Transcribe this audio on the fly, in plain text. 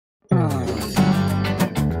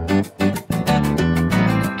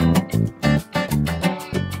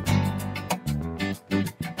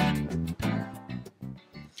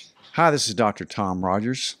Hi, this is Dr. Tom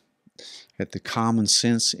Rogers at the Common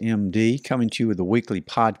Sense MD, coming to you with a weekly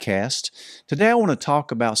podcast. Today I want to talk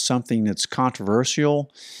about something that's controversial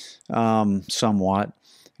somewhat,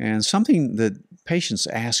 and something that patients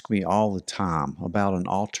ask me all the time about an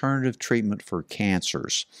alternative treatment for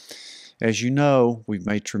cancers. As you know, we've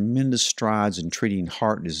made tremendous strides in treating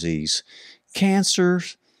heart disease. Cancer,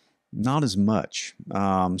 not as much.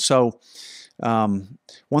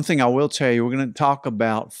 One thing I will tell you, we're going to talk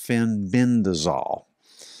about FENBENDAZOLE,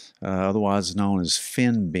 otherwise known as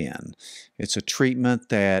FENBEN. It's a treatment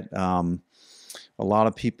that a lot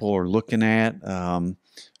of people are looking at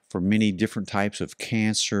for many different types of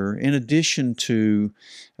cancer, in addition to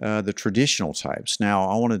the traditional types. Now,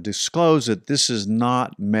 I want to disclose that this is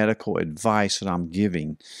not medical advice that I'm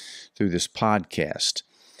giving through this podcast.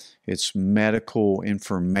 It's medical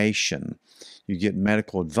information. You get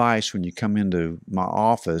medical advice when you come into my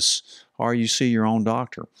office or you see your own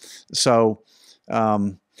doctor. So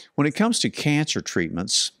when it comes to cancer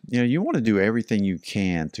treatments, you want to do everything you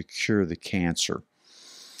can to cure the cancer.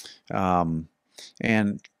 And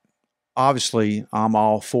obviously, I'm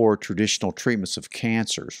all for traditional treatments of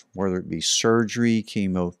cancers, whether it be surgery,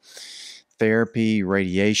 chemotherapy,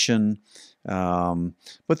 radiation.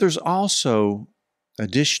 But there's also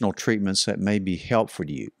additional treatments that may be helpful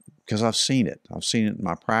to you, because I've seen it. I've seen it in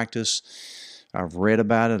my practice. I've read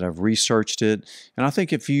about it. I've researched it. And I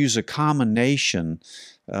think if you use a combination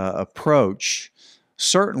approach,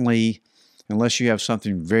 certainly, unless you have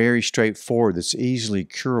something very straightforward that's easily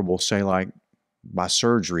curable, say like by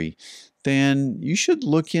surgery, then you should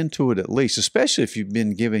look into it at least, especially if you've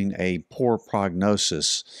been given a poor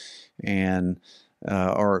prognosis and,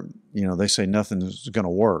 or, they say nothing's going to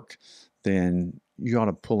work, then you ought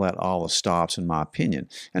to pull out all the stops, in my opinion.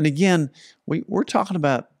 And again, we're talking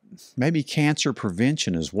about maybe cancer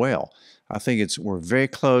prevention as well. I think we're very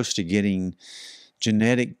close to getting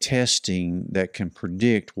genetic testing that can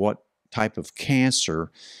predict what type of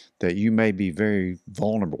cancer that you may be very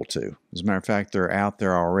vulnerable to. As a matter of fact, they're out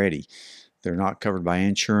there already. They're not covered by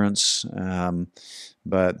insurance,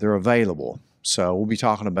 but they're available. So we'll be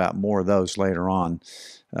talking about more of those later on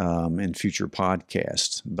in future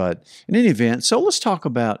podcasts. But in any event, so let's talk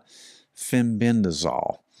about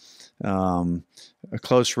FENBENDAZOLE, a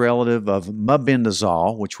close relative of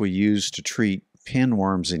mebendazole, which we use to treat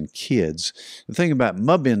pinworms in kids. The thing about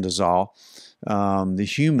mebendazole, the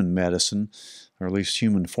human medicine, or at least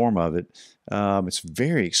human form of it, it's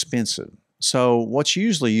very expensive. So what's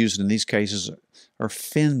usually used in these cases are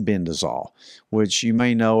FENBENDAZOLE, which you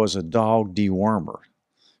may know as a dog dewormer.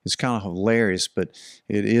 It's kind of hilarious, but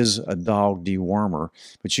it is a dog dewormer,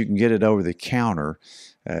 but you can get it over the counter.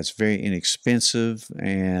 It's very inexpensive,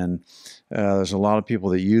 and there's a lot of people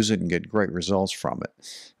that use it and get great results from it.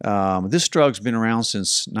 This drug's been around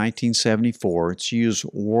since 1974. It's used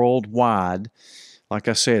worldwide. Like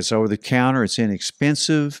I said, it's over the counter. It's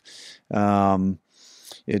inexpensive.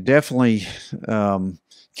 It definitely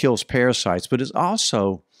kills parasites, but it's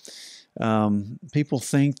also people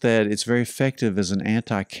think that it's very effective as an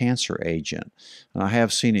anti-cancer agent. And I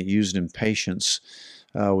have seen it used in patients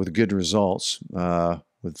with good results,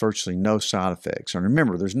 with virtually no side effects. And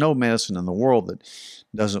remember, there's no medicine in the world that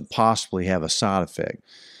doesn't possibly have a side effect,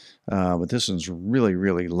 but this one's really,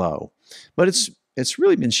 really low. But it's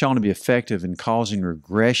really been shown to be effective in causing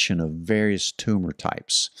regression of various tumor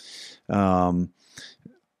types.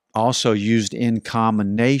 Also used in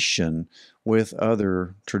combination with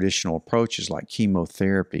other traditional approaches like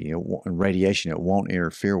chemotherapy and radiation. It won't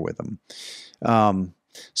interfere with them.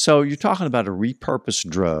 So you're talking about a repurposed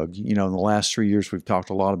drug. In the last 3 years, we've talked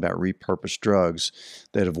a lot about repurposed drugs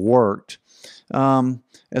that have worked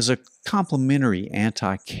as a complementary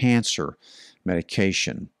anti-cancer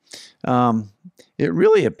medication. It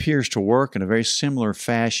really appears to work in a very similar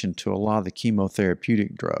fashion to a lot of the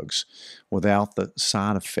chemotherapeutic drugs without the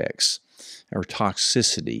side effects or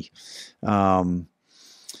toxicity.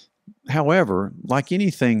 However, like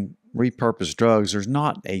anything repurposed drugs, there's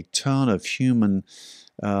not a ton of human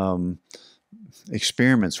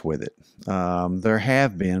experiments with it. There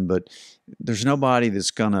have been, but there's nobody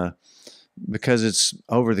that's going to, because it's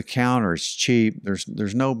over the counter, it's cheap,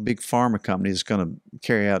 there's no big pharma company that's going to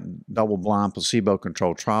carry out double-blind,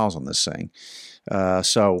 placebo-controlled trials on this thing.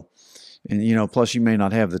 Plus you may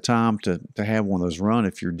not have the time to have one of those run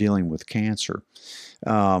if you're dealing with cancer.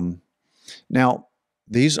 Now,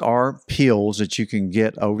 these are pills that you can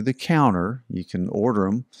get over the counter. You can order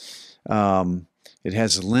them. It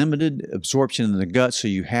has limited absorption in the gut, so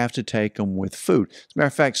you have to take them with food. As a matter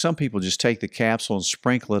of fact, some people just take the capsule and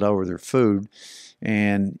sprinkle it over their food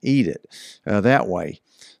and eat it that way.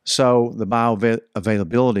 So the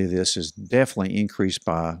bioavailability of this is definitely increased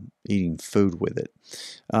by eating food with it.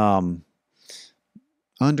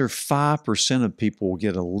 Under 5% of people will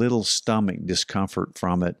get a little stomach discomfort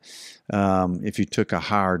from it if you took a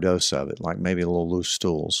higher dose of it, like maybe a little loose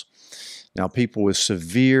stools. Now, people with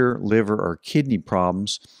severe liver or kidney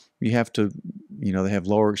problems, you have to, they have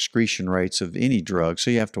lower excretion rates of any drug,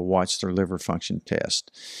 so you have to watch their liver function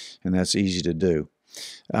test, and that's easy to do.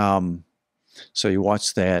 So you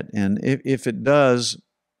watch that, and if it does,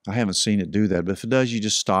 I haven't seen it do that, but if it does, you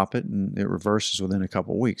just stop it, and it reverses within a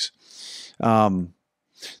couple of weeks.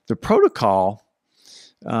 The protocol,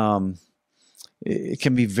 it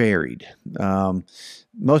can be varied.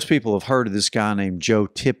 Most people have heard of this guy named Joe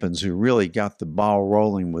Tippins, who really got the ball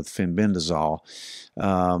rolling with fenbendazole.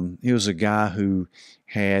 He was a guy who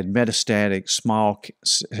had metastatic small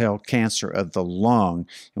cell cancer of the lung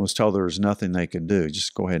and was told there was nothing they could do,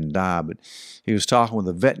 just go ahead and die. But he was talking with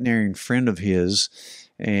a veterinarian friend of his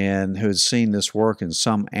and who had seen this work in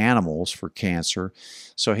some animals for cancer.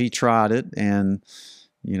 So he tried it, and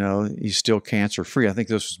he's still cancer-free. I think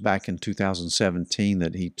this was back in 2017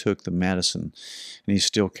 that he took the medicine, and he's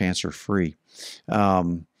still cancer-free.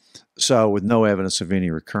 So with no evidence of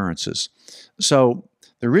any recurrences. So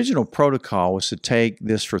the original protocol was to take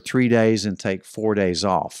this for 3 days and take 4 days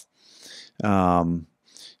off. And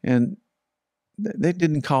that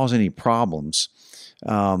didn't cause any problems.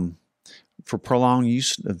 For prolonged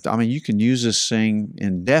use, you can use this thing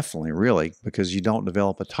indefinitely, really, because you don't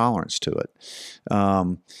develop a tolerance to it.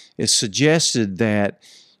 It's suggested that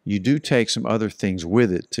you do take some other things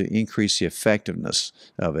with it to increase the effectiveness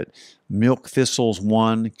of it. Milk thistle's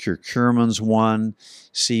one, curcumin's one,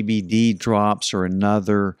 CBD drops are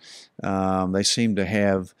another. They seem to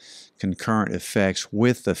have concurrent effects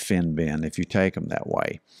with the FENBEN if you take them that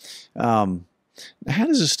way. How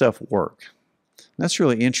does this stuff work? That's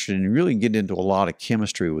really interesting. You really get into a lot of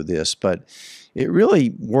chemistry with this, but it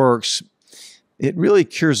really works. It really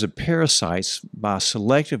cures the parasites by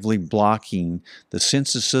selectively blocking the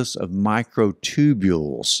synthesis of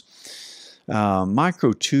microtubules.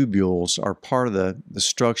 Microtubules are part of the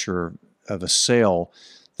structure of a cell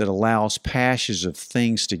that allows passages of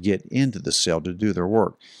things to get into the cell to do their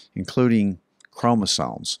work, including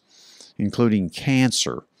chromosomes, including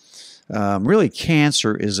cancer. Really,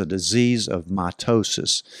 cancer is a disease of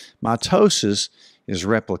mitosis. Mitosis is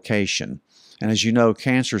replication. And as you know,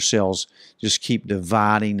 cancer cells just keep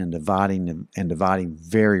dividing and dividing and dividing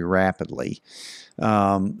very rapidly.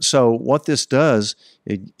 So what this does,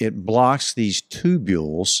 it blocks these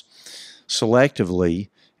tubules selectively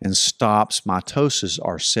and stops mitosis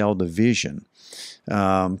or cell division.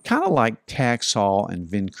 Kind of like Taxol and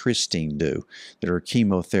vincristine do, that are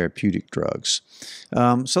chemotherapeutic drugs.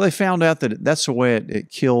 So they found out that that's the way it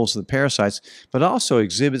kills the parasites, but also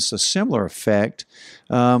exhibits a similar effect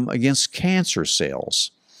against cancer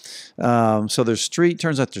cells. So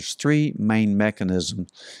turns out there's three main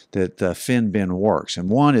mechanisms that FENBEN works, and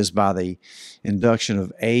one is by the induction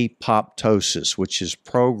of apoptosis, which is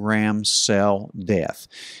programmed cell death,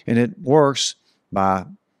 and it works by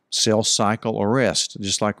cell cycle arrest,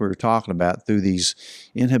 just like we were talking about, through these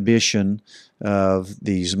inhibition of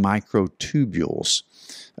these microtubules.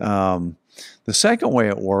 The second way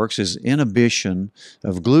it works is inhibition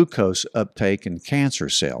of glucose uptake in cancer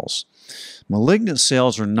cells. Malignant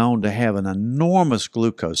cells are known to have an enormous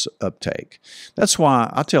glucose uptake. That's why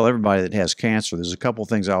I tell everybody that has cancer, there's a couple of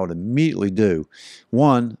things I would immediately do.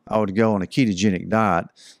 One, I would go on a ketogenic diet.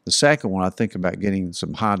 The second one, I think about getting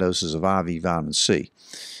some high doses of IV vitamin C.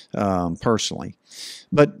 Personally.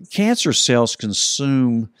 But cancer cells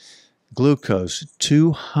consume glucose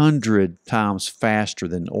 200 times faster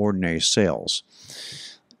than ordinary cells.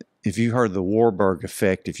 If you heard the Warburg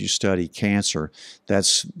effect, if you study cancer,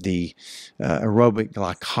 that's the aerobic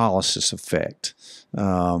glycolysis effect.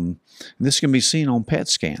 This can be seen on PET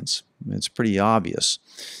scans. It's pretty obvious.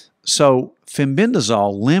 So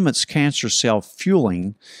fenbendazole limits cancer cell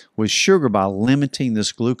fueling with sugar by limiting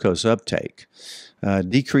this glucose uptake,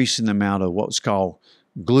 decreasing the amount of what's called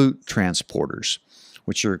GLUT transporters,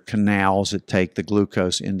 which are canals that take the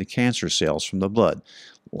glucose into cancer cells from the blood,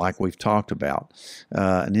 like we've talked about.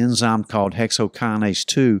 An enzyme called hexokinase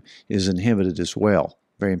 2 is inhibited as well,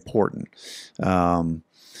 very important.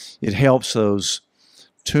 It helps those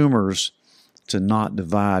tumors to not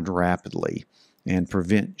divide rapidly and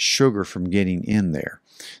prevent sugar from getting in there.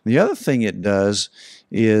 The other thing it does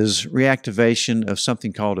is reactivation of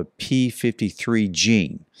something called a p53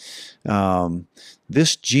 gene.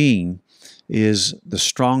 This gene is the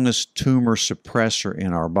strongest tumor suppressor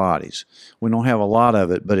in our bodies. We don't have a lot of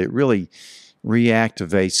it, but it really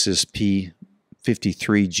reactivates this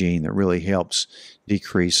 53 gene that really helps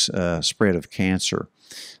decrease spread of cancer.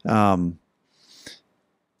 The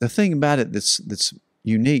thing about it that's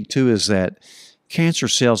unique too is that cancer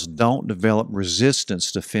cells don't develop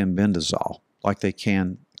resistance to fenbendazole like they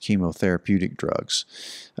can chemotherapeutic drugs.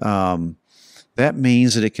 That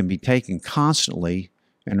means that it can be taken constantly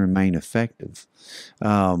and remain effective.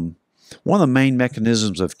 One of the main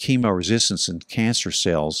mechanisms of chemoresistance in cancer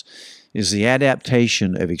cells is the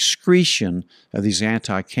adaptation of excretion of these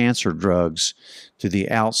anti-cancer drugs to the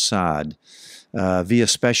outside via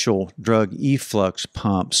special drug efflux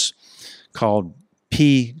pumps called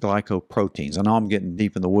P-glycoproteins. I know I'm getting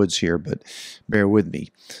deep in the woods here, but bear with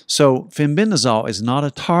me. So fenbendazole is not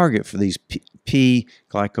a target for these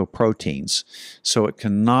P-glycoproteins, so it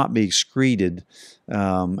cannot be excreted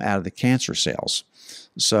out of the cancer cells.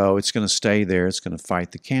 So it's going to stay there. It's going to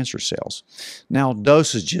fight the cancer cells. Now,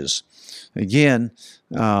 dosages. Again,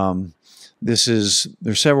 there's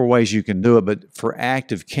several ways you can do it, but for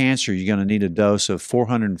active cancer, you're going to need a dose of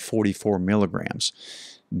 444 milligrams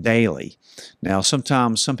daily. Now,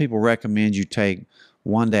 sometimes some people recommend you take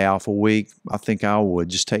one day off a week. I think I would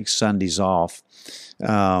just take Sundays off.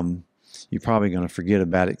 You're probably going to forget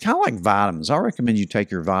about it. Kind of like vitamins. I recommend you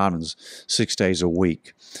take your vitamins 6 days a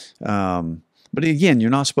week. But again, you're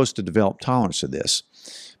not supposed to develop tolerance to this.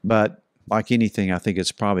 But like anything, I think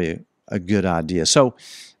it's probably a good idea. So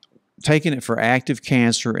taking it for active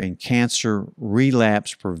cancer and cancer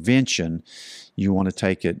relapse prevention, you want to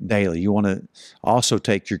take it daily. You want to also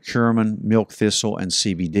take your curcumin, milk thistle, and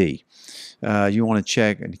CBD. You want to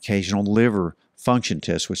check an occasional liver function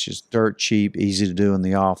test, which is dirt cheap, easy to do in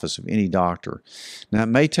the office of any doctor. Now, it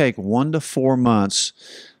may take 1 to 4 months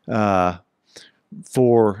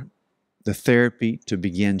for the therapy to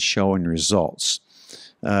begin showing results.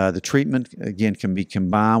 The treatment, again, can be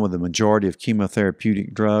combined with a majority of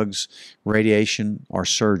chemotherapeutic drugs, radiation, or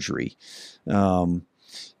surgery.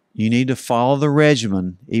 You need to follow the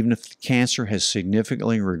regimen even if the cancer has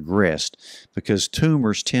significantly regressed, because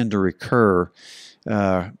tumors tend to recur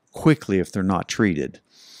quickly if they're not treated,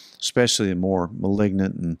 especially the more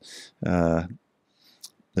malignant and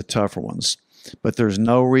the tougher ones. But there's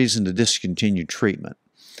no reason to discontinue treatment.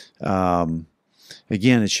 Again,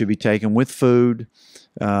 it should be taken with food.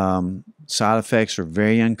 Side effects are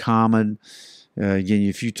very uncommon. Again,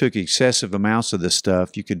 if you took excessive amounts of this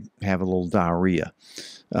stuff, you could have a little diarrhea.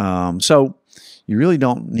 So you really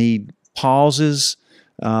don't need pauses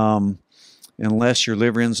unless your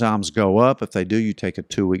liver enzymes go up. If they do, you take a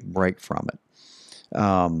 2-week break from it.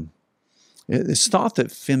 It's thought that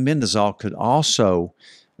fenbendazole could also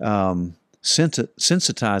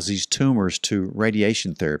sensitize these tumors to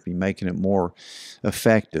radiation therapy, making it more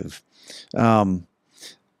effective.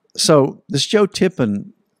 So this Joe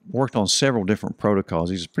Tippin worked on several different protocols.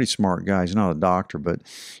 He's a pretty smart guy. He's not a doctor, but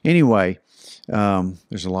anyway,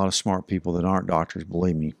 there's a lot of smart people that aren't doctors,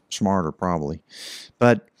 believe me, smarter probably.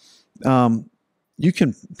 But you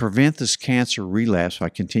can prevent this cancer relapse by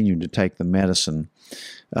continuing to take the medicine.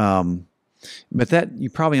 But that you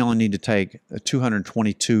probably only need to take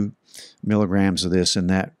 222 milligrams of this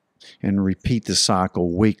and repeat the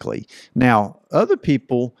cycle weekly. Now, other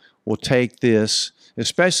people will take this,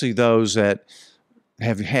 especially those that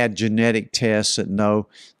have had genetic tests that know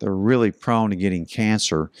they're really prone to getting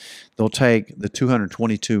cancer. They'll take the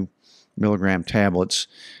 222 milligram tablets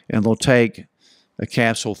and they'll take a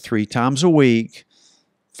capsule 3 times a week,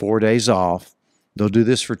 4 days off. They'll do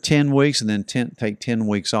this for 10 weeks and then take 10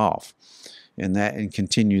 weeks off and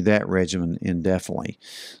continue that regimen indefinitely.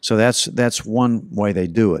 So that's one way they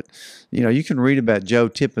do it. You know, you can read about Joe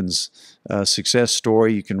Tippin's success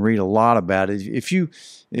story. You can read a lot about it. If you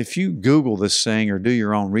Google this thing or do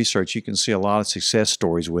your own research, you can see a lot of success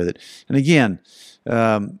stories with it. And again,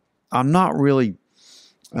 I'm not really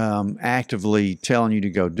actively telling you to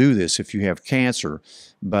go do this if you have cancer,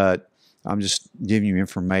 but I'm just giving you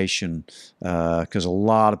information because a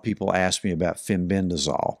lot of people ask me about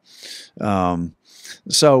fenbendazole.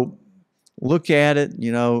 So look at it,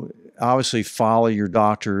 you know, obviously follow your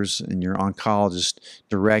doctor's and your oncologist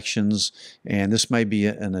directions, and this may be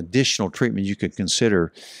an additional treatment you could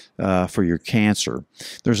consider for your cancer.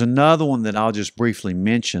 There's another one that I'll just briefly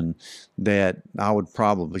mention that I would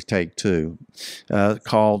probably take too,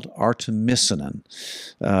 called artemisinin.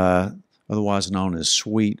 Otherwise known as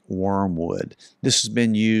sweet wormwood. This has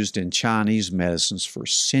been used in Chinese medicines for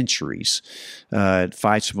centuries. It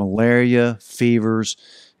fights malaria, fevers,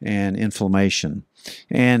 and inflammation.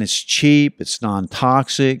 And it's cheap, it's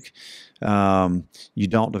non-toxic, you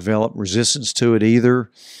don't develop resistance to it either,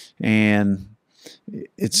 and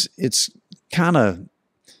it's kind of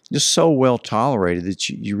just so well tolerated that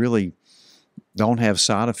you really don't have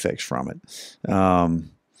side effects from it.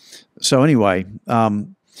 So anyway,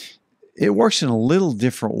 it works in a little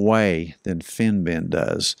different way than FENBEN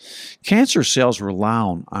does. Cancer cells rely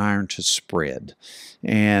on iron to spread.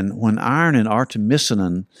 And when iron and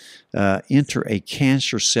artemisinin enter a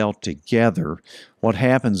cancer cell together, what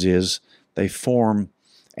happens is they form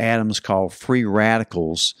atoms called free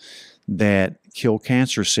radicals that kill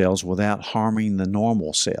cancer cells without harming the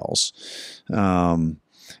normal cells.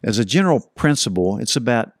 As a general principle, it's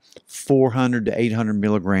about 400 to 800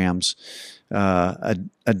 milligrams a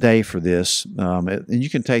day for this. And you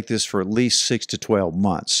can take this for at least 6 to 12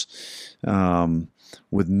 months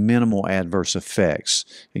with minimal adverse effects.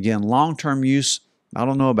 Again, long-term use, I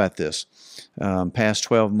don't know about this. Past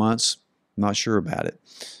 12 months, not sure about it.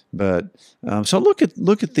 But so look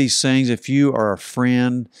at these things. If you are a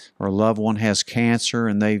friend or a loved one has cancer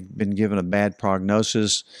and they've been given a bad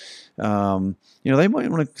prognosis, they might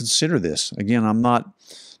want to consider this. Again, I'm not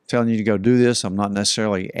telling you to go do this. I'm not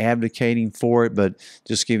necessarily advocating for it, but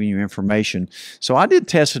just giving you information. So I did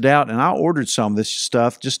test it out, and I ordered some of this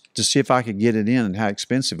stuff just to see if I could get it in and how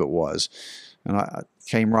expensive it was. And it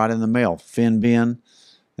came right in the mail. FENBEN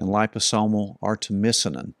and liposomal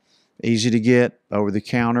artemisinin. Easy to get, over the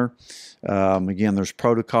counter. Again, there's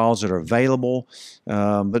protocols that are available,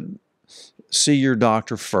 but see your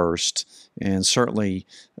doctor first, and certainly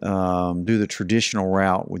do the traditional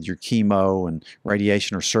route with your chemo and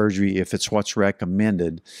radiation or surgery if it's what's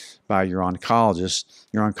recommended by your oncologist.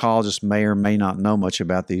 Your oncologist may or may not know much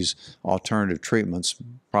about these alternative treatments,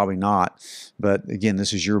 probably not, but again,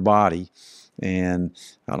 this is your body. And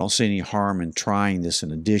I don't see any harm in trying this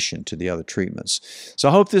in addition to the other treatments. So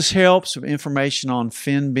I hope this helps. Some information on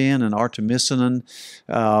FENBEN and artemisinin.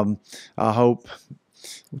 I hope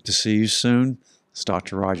to see you soon. It's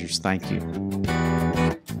Dr. Rogers. Thank you.